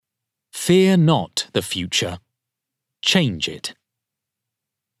Fear not the future. Change it.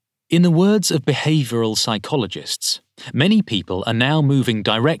 In the words of behavioral psychologists, many people are now moving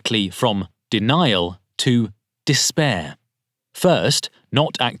directly from denial to despair. First,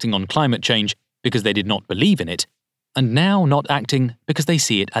 not acting on climate change because they did not believe in it, and now not acting because they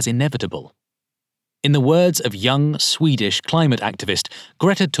see it as inevitable. In the words of young Swedish climate activist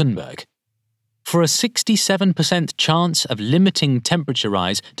Greta Thunberg, for a 67% chance of limiting temperature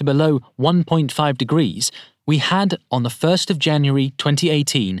rise to below 1.5 degrees, we had, on the 1st of January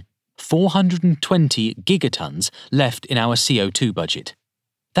 2018, 420 gigatons left in our CO2 budget.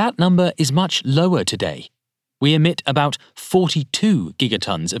 That number is much lower today. We emit about 42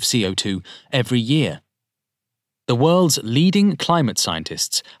 gigatons of CO2 every year. The world's leading climate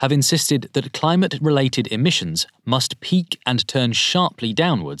scientists have insisted that climate-related emissions must peak and turn sharply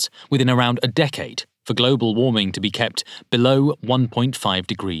downwards within around a decade for global warming to be kept below 1.5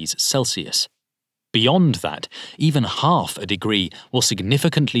 degrees Celsius. Beyond that, even half a degree will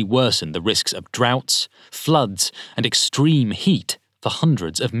significantly worsen the risks of droughts, floods, and extreme heat for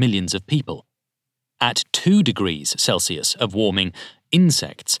hundreds of millions of people. At 2 degrees Celsius of warming,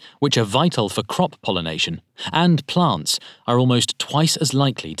 insects, which are vital for crop pollination, and plants are almost twice as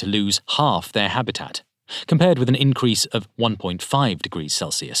likely to lose half their habitat, compared with an increase of 1.5 degrees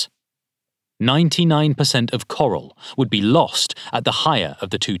Celsius. 99% of coral would be lost at the higher of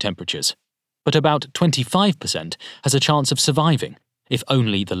the two temperatures, but about 25% has a chance of surviving if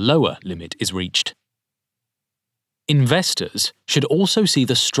only the lower limit is reached. Investors should also see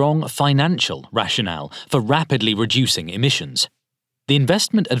the strong financial rationale for rapidly reducing emissions. The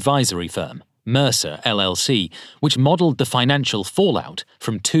investment advisory firm, Mercer LLC, which modelled the financial fallout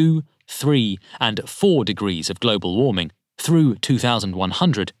from 2, 3, and 4 degrees of global warming through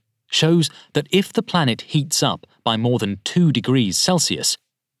 2100, shows that if the planet heats up by more than 2 degrees Celsius,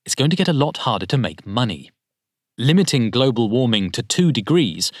 it's going to get a lot harder to make money. Limiting global warming to 2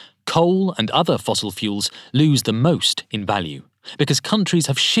 degrees, coal and other fossil fuels lose the most in value because countries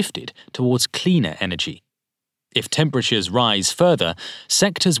have shifted towards cleaner energy. If temperatures rise further,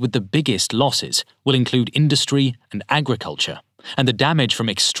 sectors with the biggest losses will include industry and agriculture, and the damage from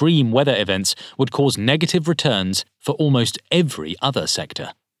extreme weather events would cause negative returns for almost every other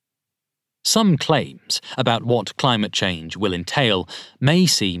sector. Some claims about what climate change will entail may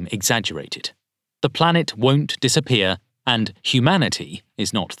seem exaggerated. The planet won't disappear, and humanity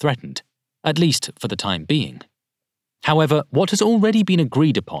is not threatened, at least for the time being. However, what has already been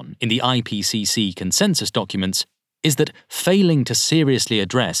agreed upon in the IPCC consensus documents is that failing to seriously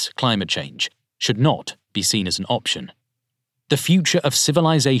address climate change should not be seen as an option. The future of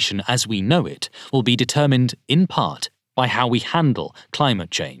civilization as we know it will be determined, in part, by how we handle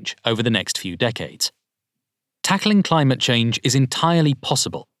climate change over the next few decades. Tackling climate change is entirely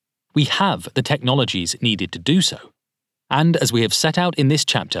possible. We have the technologies needed to do so. And as we have set out in this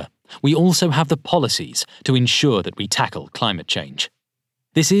chapter, we also have the policies to ensure that we tackle climate change.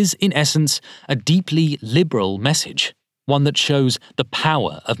 This is, in essence, a deeply liberal message, one that shows the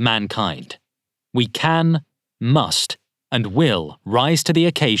power of mankind. We can, must, and will rise to the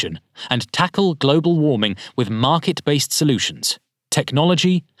occasion and tackle global warming with market-based solutions,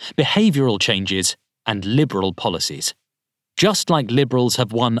 technology, behavioral changes, and liberal policies. Just like liberals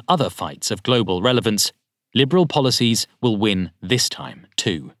have won other fights of global relevance, liberal policies will win this time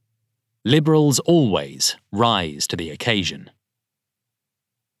too. Liberals always rise to the occasion.